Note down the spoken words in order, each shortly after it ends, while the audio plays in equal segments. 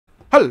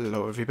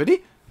Hello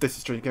everybody, this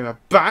is Gamer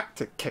back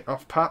to kick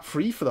off part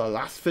 3 for the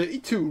last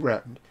 32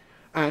 round.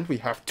 And we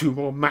have 2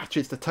 more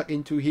matches to tuck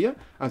into here,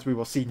 as we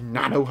will see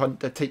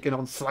Nanohunter taking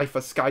on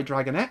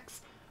Sliferskydragon X,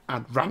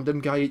 and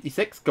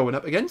RandomGuy86 going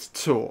up against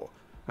Taur.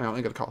 Hang on,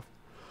 I got a cough.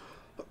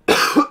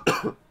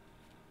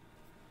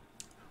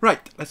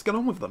 Right, let's get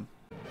on with them.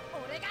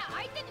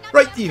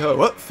 Righty-ho,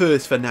 up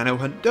first for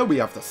Nanohunter we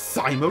have the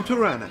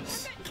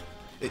Simotyranus.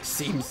 It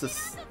seems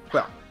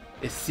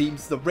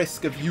the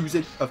risk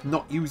of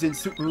not using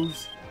super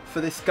moves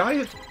for this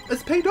guy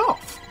has paid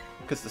off,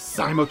 because the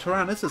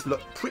Simotyranus has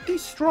looked pretty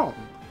strong.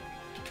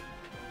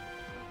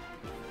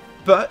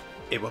 But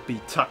it'll be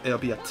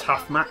a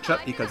tough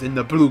matchup, because in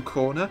the blue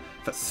corner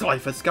for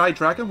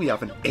Sliferskydragon we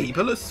have an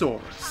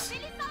Ablesaurus.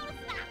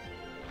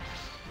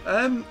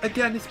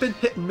 Again, it's been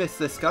hit and miss,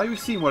 this guy. We've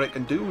seen what it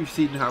can do, we've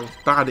seen how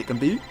bad it can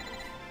be.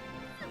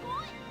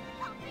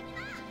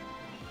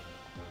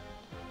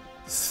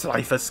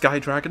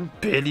 Sliferskydragon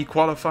barely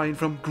qualifying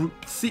from Group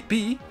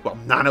B, while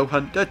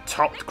Nanohunter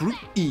topped Group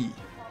E.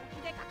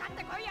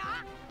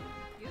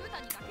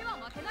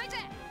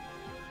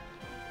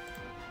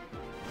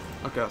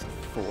 Okay, that's a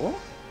 4.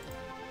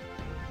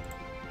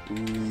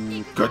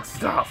 Ooh, good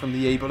start from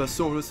the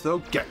Ablesaurus though,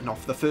 getting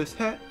off the first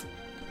hit.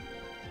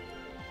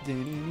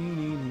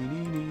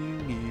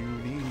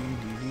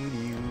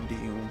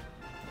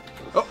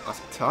 Oh, that's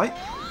a tie.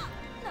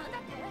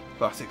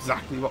 That's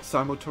exactly what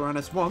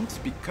Simotyranus wants,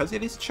 because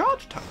it is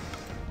charge type.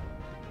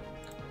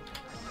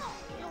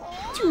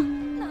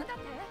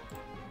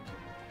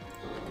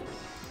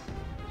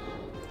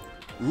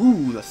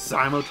 Ooh, the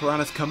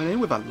Simotyranus coming in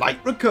with a light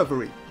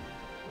recovery.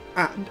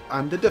 And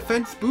a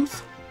defense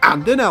boost,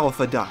 and an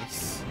alpha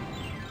dice.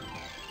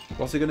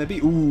 What's it going to be?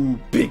 Ooh,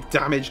 big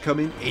damage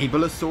coming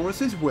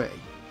Ablesaurus' way.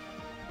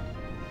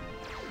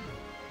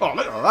 Oh,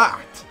 look at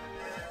that!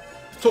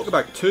 Talk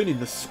about turning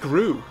the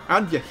screw,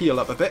 and you heal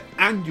up a bit,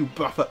 and you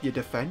buff up your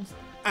defense,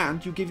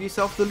 and you give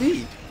yourself the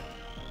lead.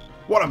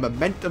 What a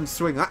momentum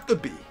swing that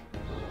could be.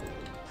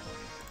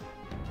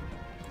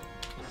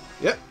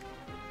 Yep,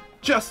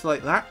 just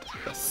like that,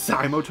 the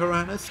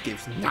Simotyranus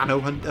gives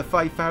Nanohunter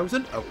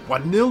 5000 a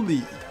 1-0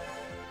 lead.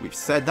 We've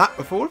said that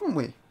before, haven't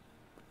we?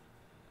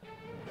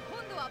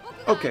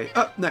 Okay,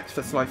 up next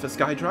for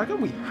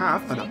Sliferskydragon we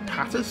have an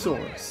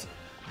Apatosaurus.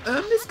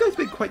 This guy's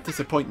been quite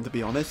disappointing, to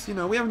be honest. You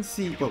know, we haven't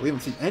seen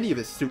any of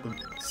his super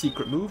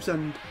secret moves,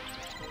 and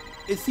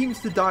it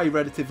seems to die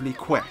relatively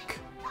quick.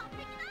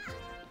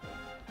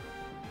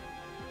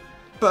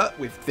 But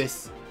with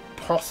this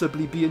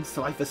possibly being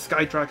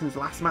Sliferskydragon's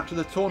last match of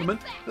the tournament,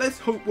 let's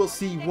hope we'll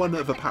see one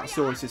of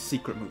Apatosaurus'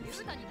 secret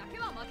moves.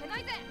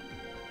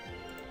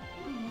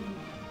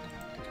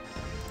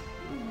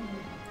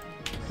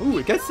 Ooh,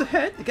 it gets a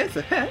hit,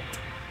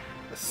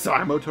 The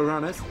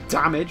Simotyranus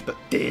damage, but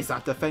there's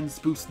that defense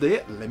boost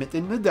there,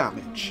 limiting the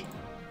damage.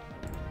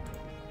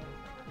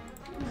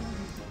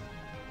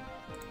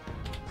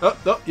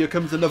 Oh, here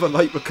comes another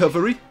light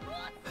recovery.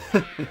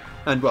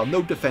 And well,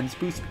 no defense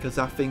boost because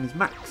that thing's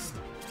maxed.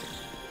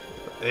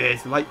 But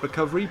there's light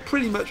recovery,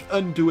 pretty much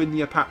undoing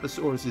the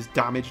Apatosaurus'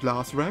 damage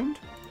last round.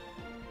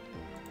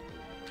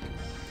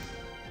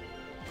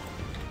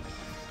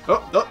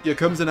 Oh, here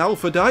comes an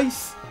alpha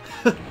dice.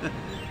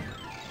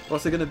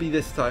 What's it going to be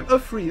this time? A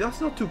 3,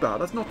 that's not too bad,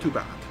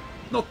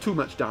 Not too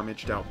much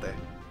damage out there.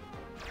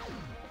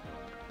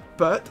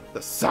 But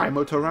the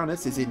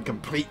Simotyranus is in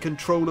complete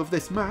control of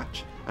this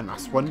match, and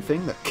that's one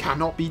thing that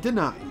cannot be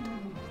denied.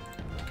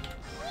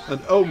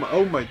 And oh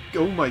my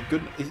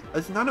goodness,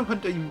 has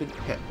Nanohunter even been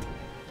hit?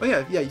 Oh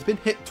yeah, he's been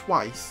hit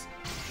twice,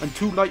 and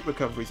 2 light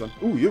recoveries on.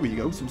 Ooh, here we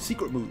go, some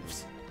secret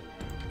moves.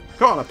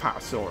 Come on,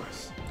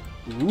 Apatosaurus.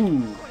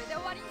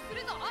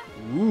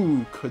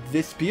 Ooh, could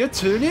this be a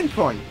turning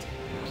point?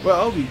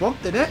 Well, we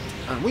wanted it,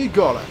 and we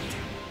got it.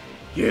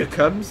 Here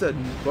comes, and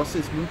what's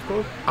this move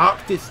called?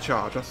 Arc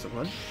Discharge, that's the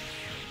one.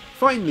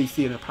 Finally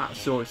seeing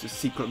Apatosaurus'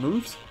 secret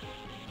moves.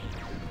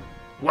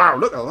 Wow,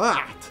 look at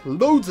that!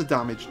 Loads of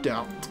damage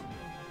dealt.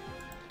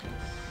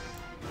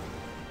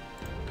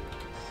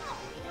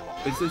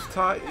 Is this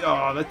tie?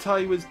 Oh, the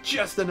tie was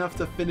just enough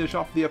to finish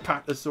off the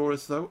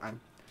Apatosaurus, though, and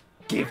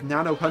give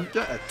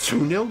Nanohunter a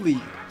 2-0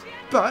 lead.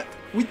 But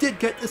we did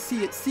get to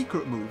see its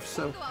secret moves,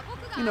 so,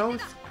 you know,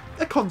 it's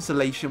a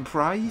consolation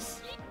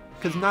prize,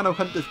 because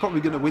Nanohunter's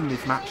probably going to win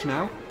this match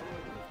now.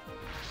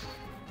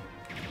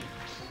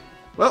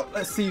 Well,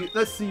 let's see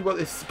what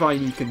this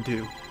Spiny can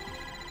do.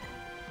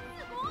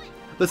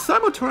 The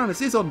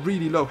Simotyranus is on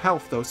really low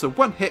health though, so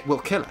one hit will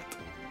kill it.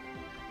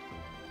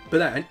 But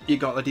then you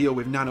got to deal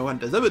with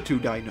Nanohunter's other 2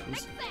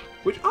 dinos,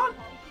 which aren't,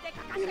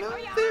 you know,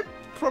 they're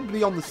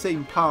probably on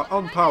par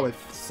with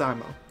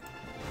Samo.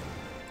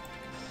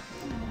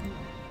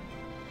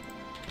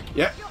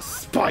 Yep.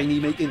 Spiny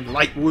making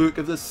light work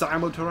of the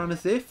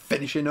Simotyranus there,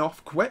 finishing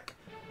off quick,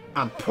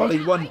 and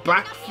pulling one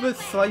back for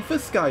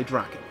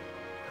Sliferskydragon.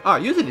 Ah,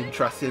 here's an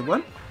interesting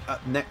one.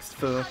 Up next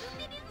for,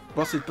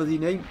 what's his bloody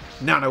name?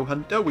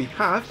 Nanohunter, we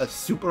have a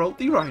Super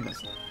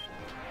Ultirhinus.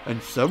 And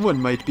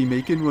someone might be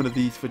making one of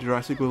these for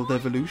Jurassic World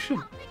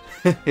Evolution.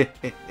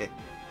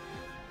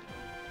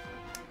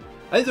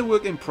 It's a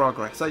work in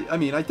progress. I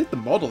mean, I did the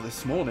model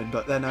this morning,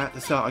 but then I had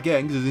to start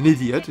again because I was an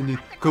idiot and the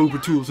Cobra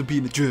tools are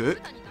being a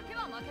jerk.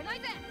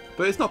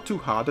 But it's not too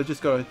hard. I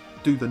just gotta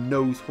do the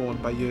nose horn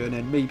by ear and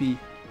then maybe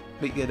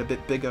make it a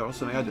bit bigger or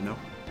something. I don't know.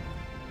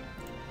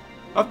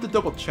 I have to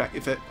double check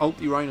if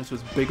Ultirhinus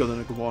was bigger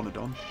than a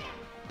Iguanodon.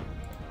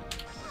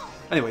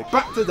 Anyway,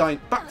 back to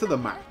the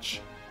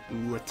match.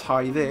 Ooh, a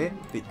tie there.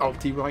 The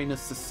Ultirhinus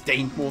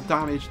sustained more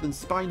damage than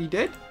Spiny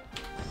did.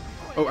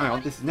 Oh, hang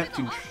on, this is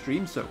Neptune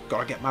stream, so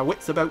gotta get my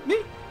wits about me.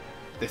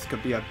 This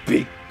could be a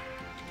big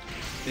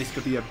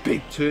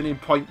turning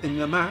point in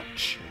the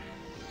match.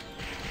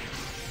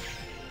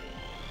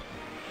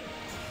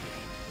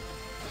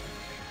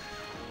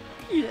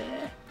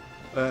 Yeah.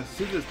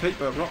 Scissors,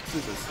 paper, rock,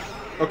 scissors.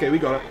 Okay, we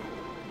got it.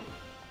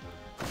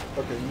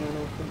 Okay,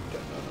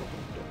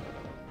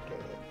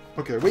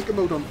 okay, Awaken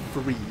mode on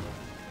 3.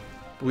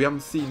 But we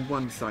haven't seen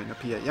one sign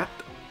appear yet.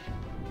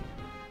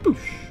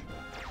 Boosh.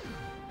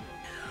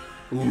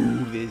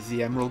 Ooh, there's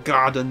the Emerald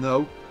Garden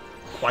though.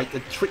 Quite a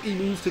tricky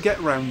move to get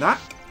around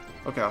that.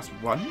 Okay, that's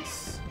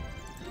once.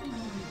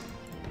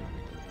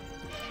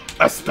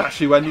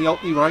 Especially when the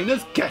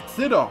Ultirhinus gets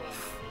it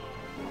off.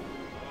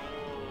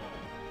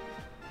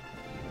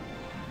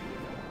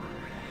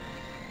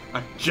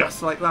 And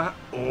just like that,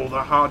 all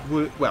the hard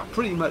work, well,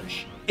 pretty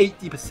much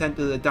 80%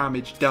 of the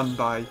damage done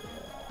by...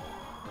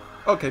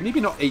 Okay,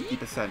 maybe not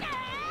 80%.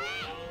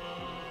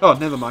 Oh,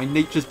 never mind.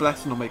 Nature's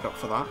Blessing will make up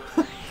for that.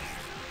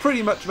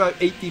 Pretty much about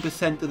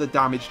 80% of the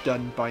damage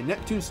done by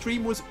Neptune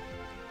Stream was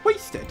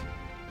wasted.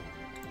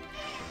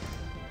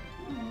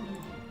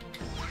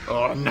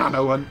 Oh,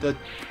 Nanohunter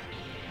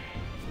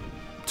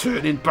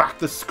turning back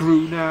the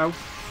screw now.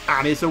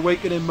 And it's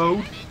awakening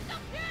mode.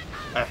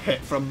 A hit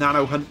from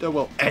Nanohunter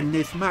will end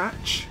this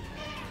match.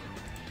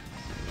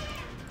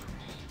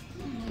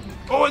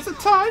 Oh, it's a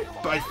tie,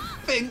 but I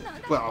think,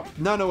 well,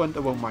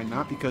 Nanohunter won't mind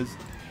that because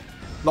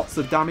lots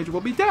of damage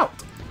will be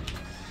dealt.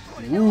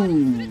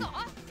 Ooh.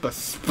 But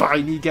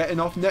Spiny getting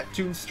off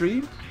Neptune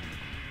Stream.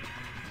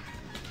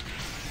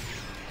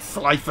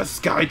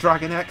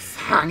 Sliferskydragon X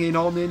hanging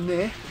on in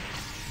there.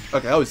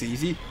 Okay, that was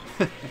easy.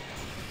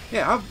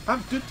 Yeah,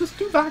 just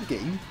do that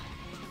game.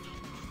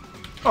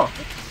 Oh,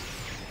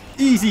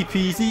 easy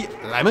peasy,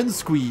 lemon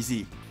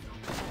squeezy.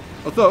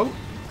 Although,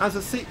 as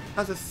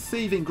a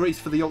saving grace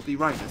for the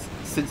Ultirhinus,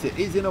 since it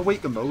is in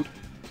Awaken mode,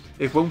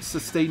 it won't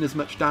sustain as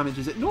much damage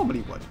as it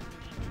normally would.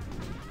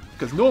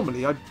 Because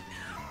normally I'd...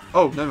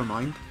 Oh, never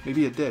mind.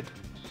 Maybe it did.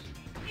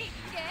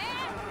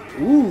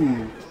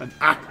 Ooh,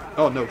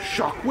 oh no,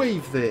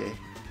 shockwave there.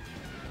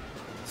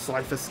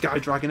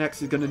 Sliferskydragon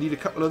X is going to need a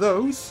couple of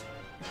those.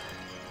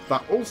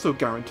 That also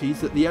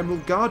guarantees that the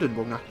Emerald Garden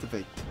won't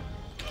activate.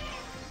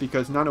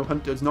 Because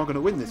Nanohunter is not going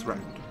to win this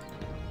round.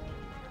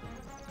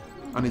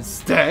 And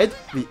instead,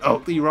 the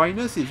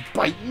Ultirhinus is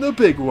biting the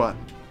big one.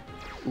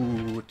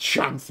 Ooh,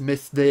 chance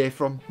missed there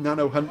from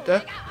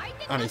Nanohunter.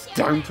 And it's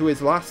down to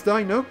his last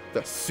dino,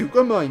 the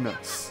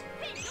Sukamimus.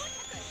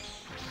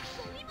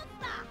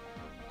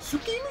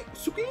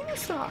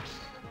 Sukimimus.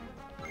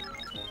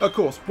 Of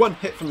course, one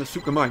hit from the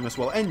Sukamimus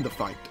will end the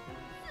fight.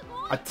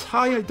 A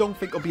tie I don't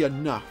think will be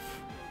enough.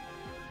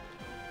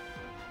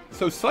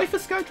 So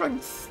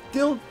Sliferskydragon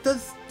still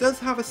does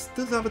have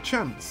a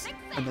chance.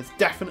 And has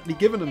definitely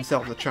given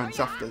themselves a chance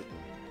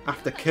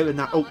after killing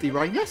that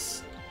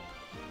Ultirhinus.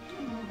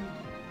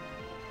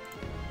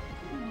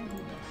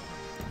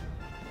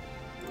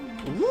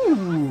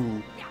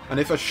 Ooh! And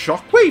if a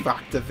shockwave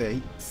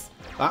activates,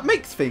 that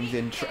makes things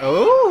interesting.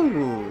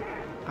 Oh!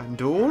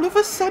 And all of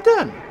a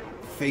sudden,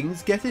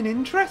 things getting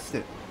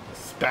interesting.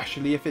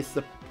 Especially if it's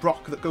the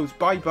rock that goes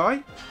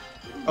bye-bye.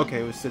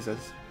 Okay, it was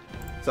scissors.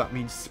 So that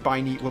means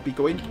Spiny will be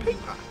going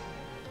paper.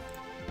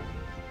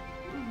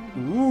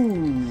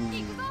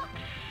 Ooh!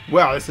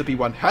 Well, this would be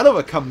one hell of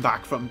a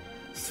comeback from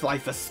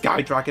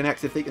Sliferskydragon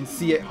X if they can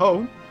see it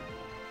home.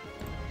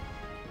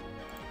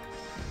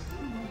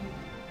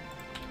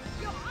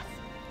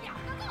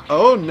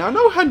 Oh,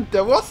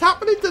 Nanohunter! What's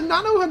happening to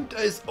Nanohunter?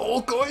 Is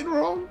all going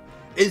wrong?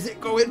 Is it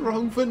going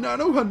wrong for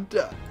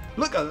Nanohunter?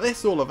 Look at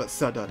this all of a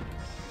sudden.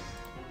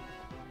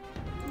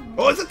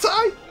 Oh, it's a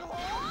tie!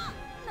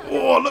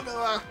 Oh, look at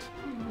that!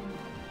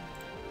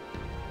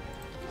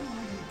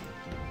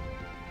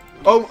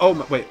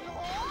 Oh, wait.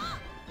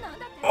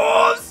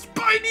 Oh,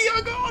 Spiny,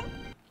 you're gone!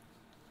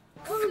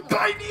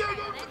 Spiny, you're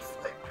gone!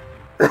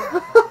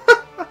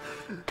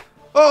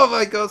 Oh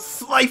my god,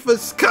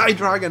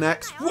 Sliferskydragon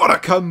X, what a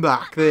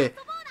comeback there.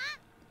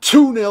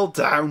 2-0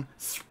 down,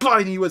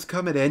 Spiny was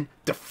coming in,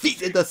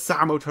 defeated the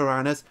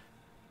Samotyrannus,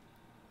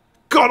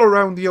 got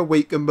around the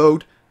Awaken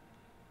mode,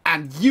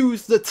 and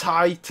used the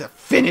tie to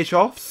finish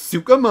off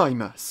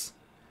Sukamimus.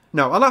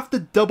 Now, I'll have to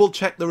double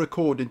check the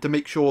recording to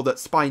make sure that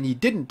Spiny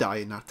didn't die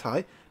in that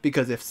tie,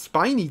 because if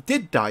Spiny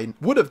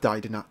would have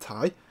died in that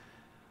tie,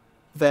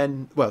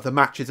 then, well, the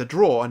match is a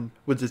draw and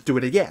we'll just do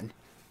it again.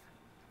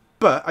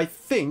 But I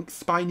think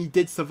Spiny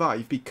did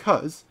survive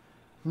because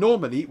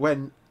normally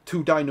when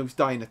two dinos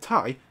die in a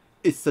tie,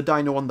 it's the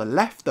dino on the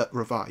left that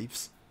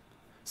revives.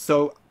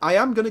 So I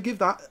am going to give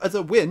that as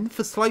a win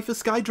for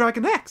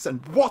Sliferskydragon X,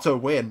 and what a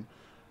win!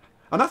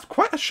 And that's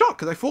quite a shock,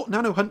 because I thought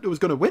Nanohunter was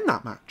going to win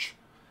that match.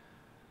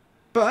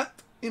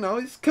 But, you know,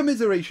 it's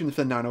commiseration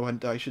for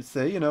Nanohunter, I should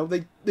say. You know,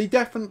 they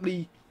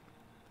definitely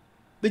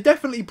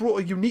brought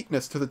a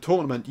uniqueness to the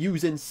tournament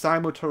using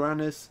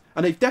Simultaneous,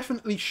 and they've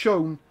definitely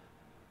shown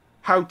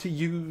how to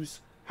use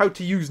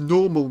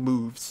normal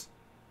moves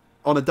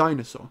on a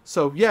dinosaur.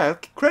 So yeah,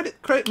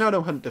 credit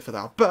Nanohunter for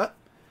that. But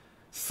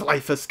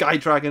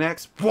Sliferskydragon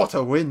X, what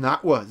a win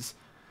that was!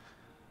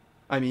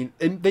 I mean,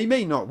 they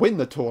may not win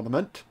the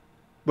tournament.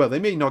 Well, they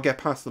may not get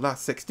past the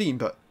last 16,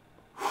 but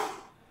whew,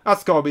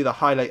 that's got to be the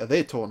highlight of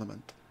their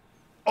tournament.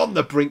 On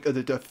the brink of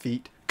the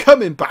defeat,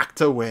 coming back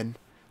to win.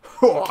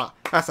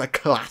 That's a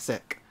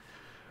classic.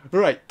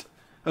 Right,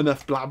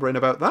 enough blabbering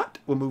about that.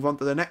 We'll move on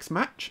to the next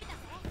match.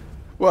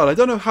 Well, I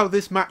don't know how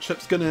this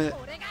matchup's going to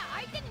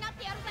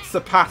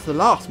surpass the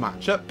last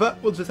matchup,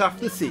 but we'll just have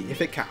to see if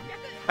it can.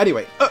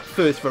 Anyway, up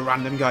first for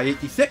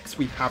RandomGuy86,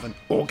 we have an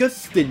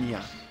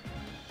Augustinia.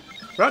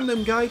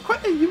 Random Guy,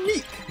 quite a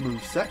unique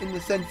moveset in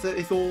the sense that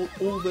it's all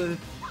the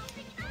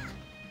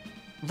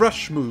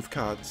rush move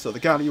cards. So the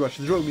Galley Rush,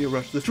 the Romeo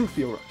Rush, the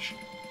Truthio Rush.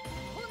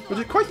 Which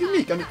is quite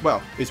unique, and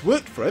well, it's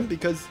worked for him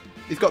because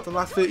he's got the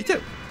last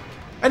 32.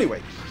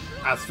 Anyway,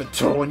 as for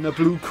Taur in the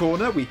blue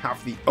corner, we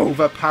have the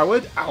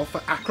overpowered Alpha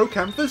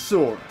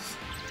Acrocanthosaurus.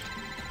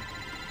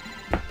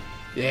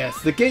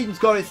 Yes, the game's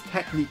got its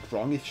technique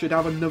wrong. It should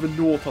have another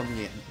naught on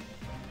the end.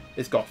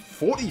 It's got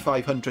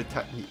 4500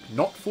 technique,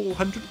 not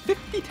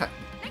 450 technique.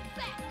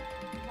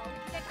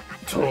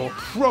 Taur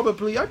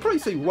probably, I'd probably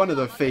say one of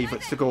the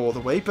favourites to go all the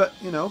way, but,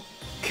 you know,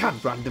 can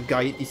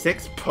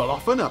RandomGuy86 pull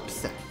off an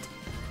upset?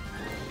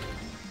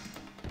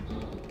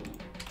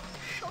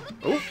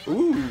 Oh,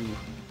 ooh.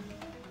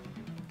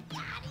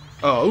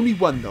 Oh, only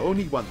one though,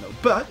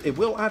 but it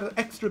will add an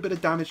extra bit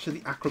of damage to the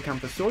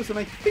Acrocanthosaurus, and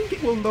I think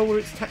it will lower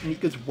its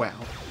technique as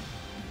well.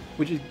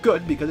 Which is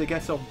good, because it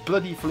gets a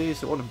bloody flare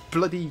sword and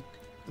bloody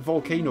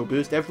volcano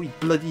burst every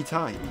bloody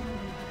time.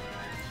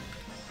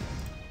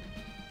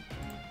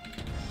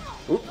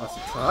 Oh, that's a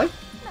tie.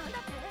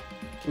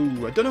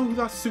 Ooh, I don't know who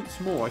that suits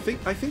more. I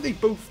think they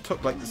both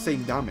took like the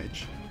same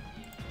damage.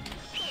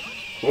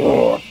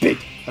 Oh, big!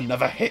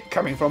 Another hit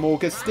coming from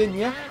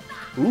Augustinia.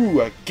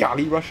 Ooh, a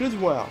Galley Rush as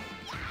well.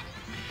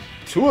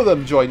 Two of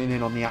them joining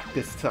in on the act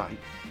this time.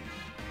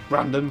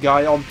 Random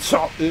Guy on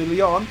top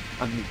early on,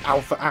 and the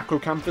Alpha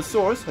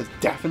Acrocanthosaurus has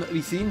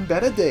definitely seen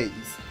better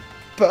days.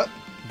 But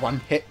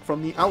one hit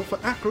from the Alpha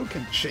Acro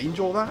can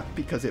change all that,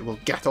 because it will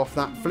get off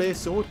that Flare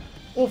Sword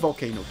or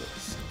Volcano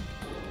Burst.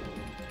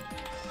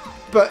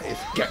 But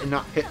it's getting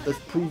that hit that's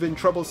proven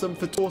troublesome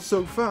for Taur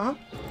so far.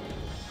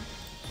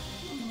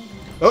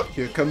 Oh,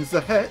 here comes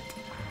the hit.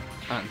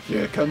 And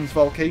here comes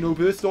Volcano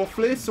Burst or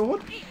Flare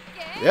Sword.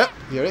 Yep,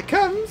 here it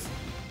comes.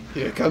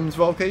 Here comes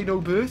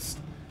Volcano Burst.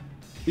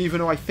 Even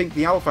though I think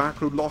the Alpha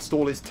Acro lost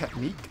all his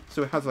technique,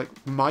 so it has like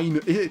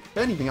if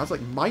anything, has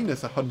like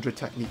minus 100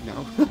 technique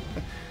now.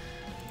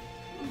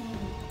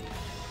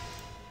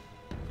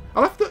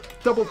 I'll have to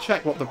double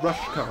check what the Rush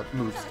card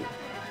moves do.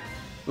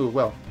 Oh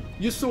well,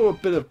 you saw a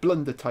bit of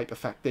blunder type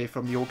effect there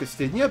from the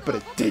Augustinia, but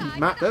it didn't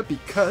matter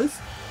because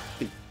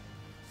the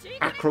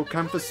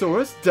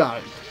Acrocanthosaurus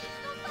died.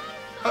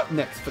 Up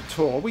next for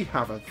Taur, we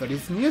have a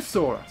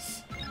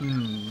Therizneosaurus.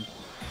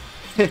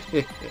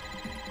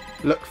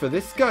 Look for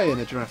this guy in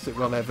a Jurassic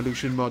World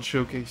Evolution mod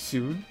showcase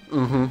soon.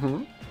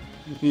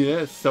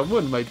 Yes,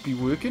 someone might be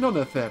working on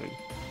a Theri.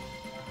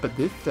 But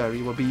this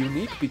Theri will be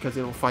unique because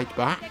it will fight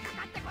back.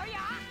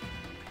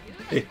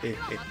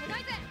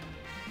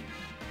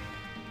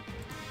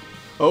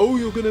 Oh,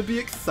 you're going to be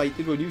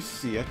excited when you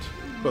see it.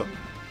 Well,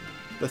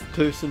 the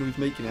person who's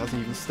making it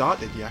hasn't even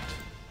started yet.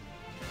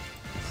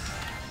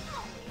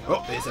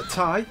 Oh, there's a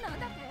tie.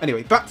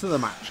 Anyway, back to the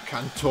match.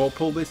 Can Taur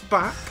pull this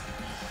back?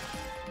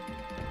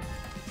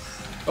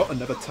 Oh,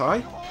 another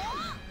tie.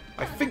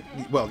 I think,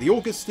 well, the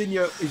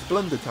Augustinia is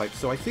blunder type,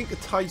 so I think the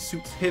tie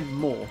suits him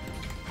more.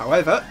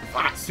 However,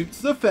 that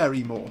suits the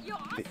Fairy more.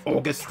 The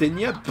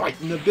Augustinia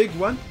biting the big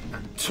one,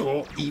 and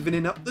Taur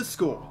evening up the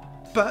score.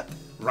 But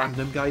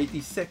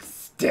RandomGuy86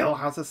 still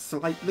has a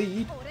slight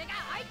lead.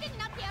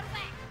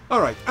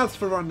 Alright, as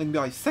for Random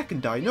Guy's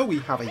second dino, we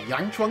have a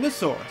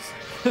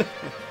Yangchuangosaurus.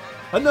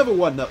 Another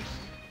one that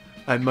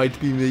I might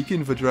be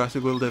making for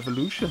Jurassic World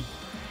Evolution.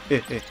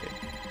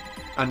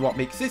 And what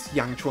makes this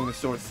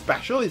Yangchuangosaurus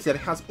special is that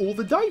it has all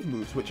the dive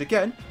moves, which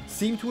again,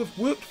 seem to have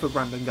worked for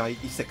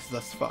RandomGuy86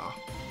 thus far.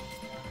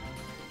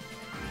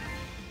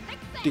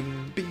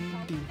 Ding, ding,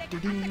 ding, ding,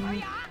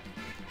 ding.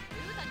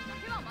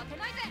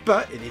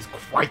 But it is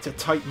quite a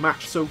tight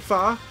match so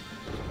far,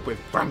 with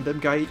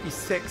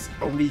RandomGuy86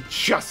 only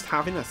just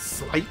having a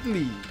slight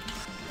lead.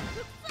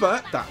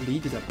 But that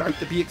lead is about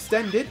to be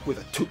extended with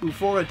a Tupu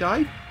for a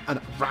dive and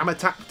a ram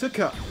attack to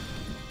come.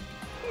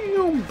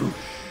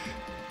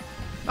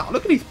 Now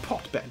look at his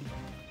pot belly.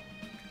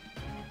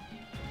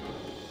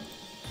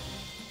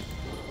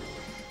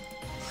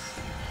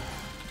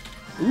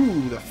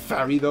 Ooh, the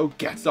Fairy though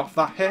gets off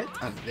that hit,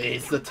 and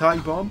there's the tie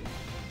bomb.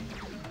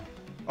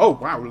 Oh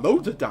wow,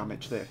 loads of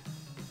damage there.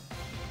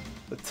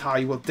 The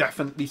tie will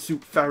definitely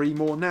suit Ferry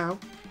more now.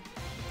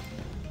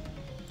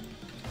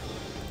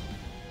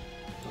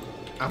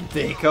 And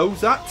there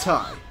goes that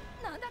tie.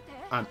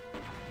 And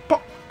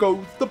pop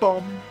goes the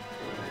bomb.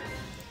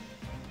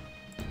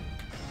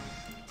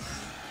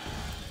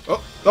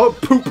 Oh,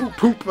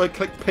 poop, I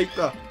clicked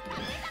paper.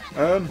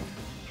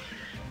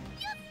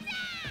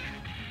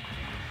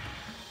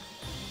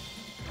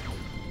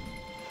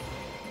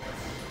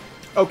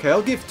 Okay,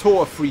 I'll give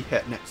Taur a free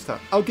hit next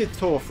time. I'll give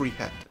Taur a free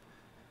hit.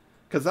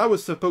 Because that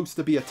was supposed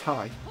to be a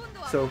tie.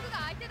 So,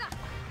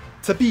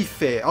 to be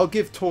fair, I'll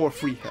give Taur a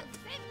free hit.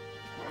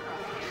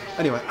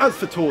 Anyway, as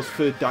for Taur's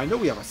third dino,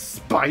 we have a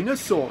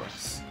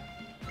Spinosaurus.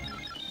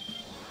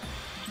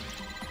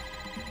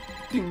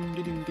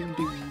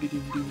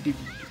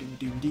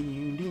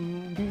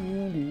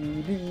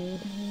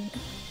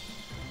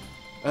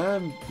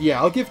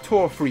 Yeah, I'll give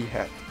Taur a free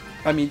hit.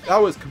 I mean, that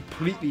was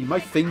completely... My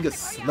finger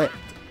slipped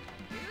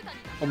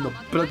on the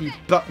bloody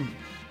button.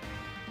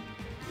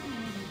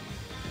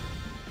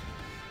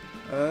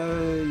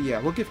 Yeah,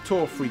 we'll give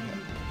Taur a free hit.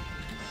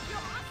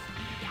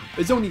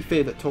 It's only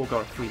fair that Taur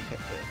got a free hit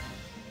there.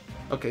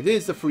 Okay,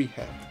 there's the free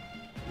hit.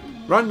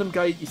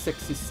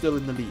 RandomGuy86 is still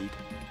in the lead.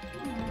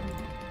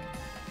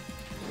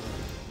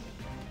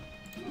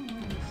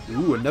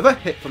 Ooh, another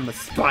hit from the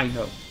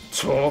Spino.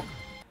 Taur,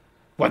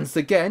 once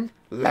again,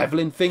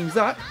 leveling things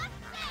up.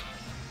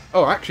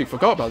 Oh, I actually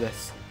forgot about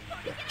this.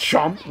 The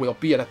Chomp will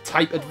be at a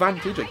type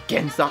advantage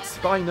against that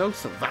Spino,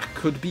 so that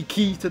could be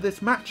key to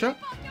this matchup.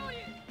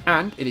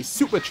 And it is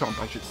Super Chomp,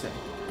 I should say.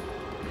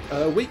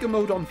 Awaken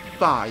mode on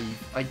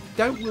 5. I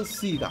doubt we'll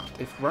see that.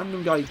 If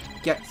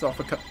RandomGuy gets off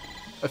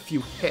a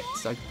few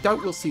hits, I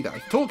doubt we'll see that.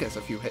 If Taur gets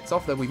a few hits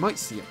off, then we might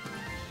see it.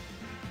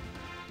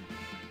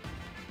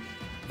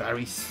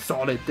 Very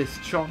solid, this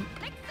Chomp.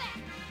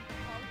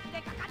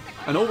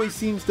 And always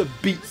seems to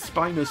beat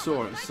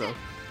Spinosaurus, so...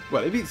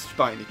 Well, it beats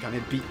Spiny. Can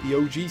it beat the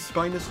OG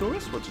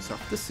Spinosaurus? We'll just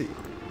have to see.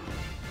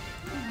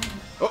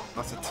 Oh,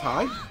 that's a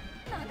tie.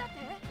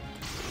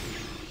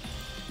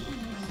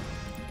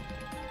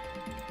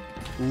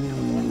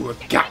 Ooh, a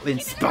Gatling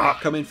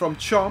Spark coming from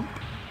Chomp.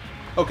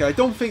 Okay, I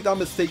don't think that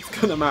mistake's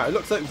gonna matter. It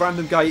looks like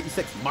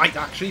RandomGuy86 might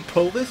actually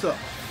pull this up.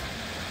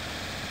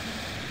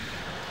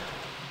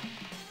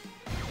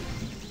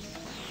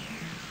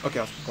 Okay,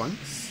 that's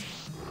once.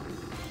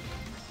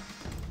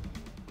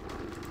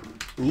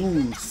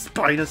 Ooh,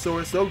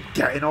 Spinosaurus though,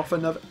 getting off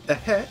a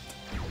hit.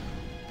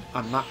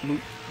 And that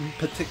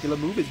particular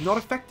move is not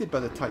affected by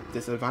the type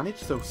disadvantage,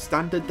 so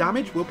standard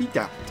damage will be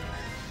dealt.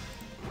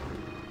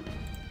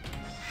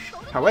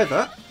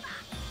 However,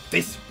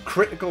 this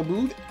critical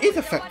move is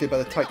affected by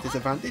the type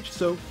disadvantage,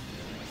 so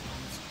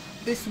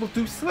this will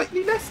do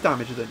slightly less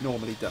damage than it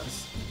normally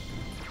does.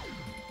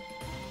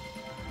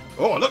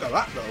 Oh, look at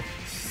that though.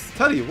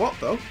 Tell you what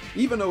though,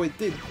 even though it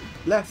did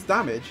less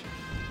damage,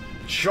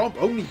 Chomp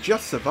only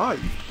just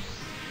survived.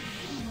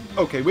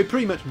 Okay, we're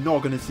pretty much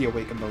not going to see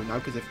Awaken mode now,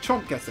 because if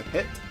Chomp gets a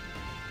hit,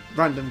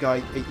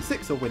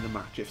 RandomGuy86 will win the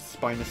match. If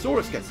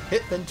Spinosaurus gets a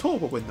hit, then Taur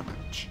will win the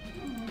match.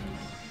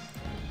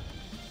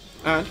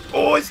 And,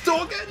 oh, it's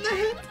Taur getting the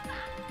hit!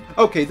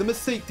 Okay, the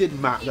mistake didn't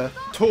matter.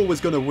 Taur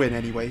was going to win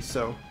anyway,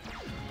 so...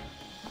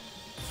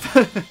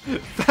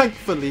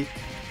 Thankfully,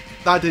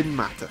 that didn't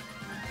matter.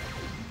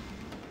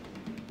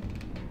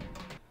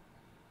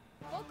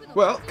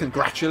 Well,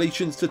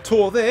 congratulations to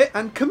Taur there,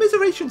 and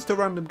commiserations to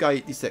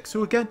RandomGuy86,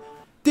 who again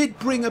did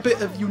bring a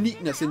bit of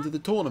uniqueness into the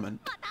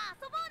tournament.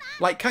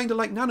 Kind of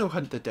like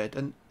Nanohunter did,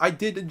 and I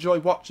did enjoy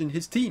watching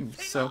his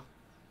teams, so...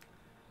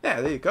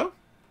 Yeah, there you go.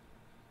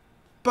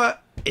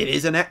 But it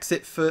is an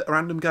exit for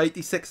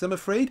RandomGuy86, I'm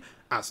afraid,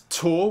 as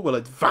Taur will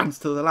advance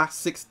to the last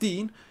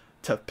 16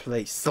 to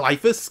play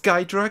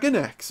Sliferskydragon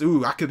X. Ooh,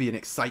 that could be an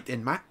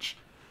exciting match.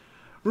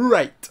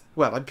 Right,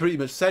 well, I pretty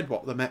much said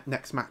what the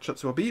next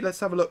matchups will be. Let's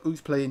have a look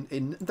who's playing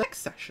in the next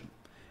session.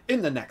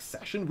 In the next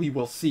session, we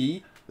will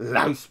see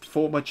Laos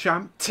former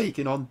champ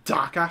taking on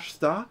Dark Ash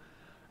Star,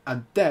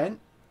 and then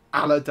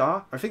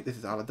Aladar, I think this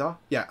is Aladar,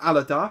 yeah,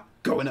 Aladar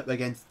going up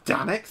against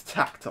Danex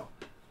Tactile.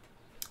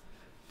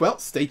 Well,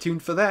 stay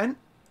tuned for then,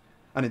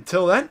 and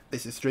until then,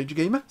 this is Stranger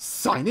Gamer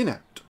signing out.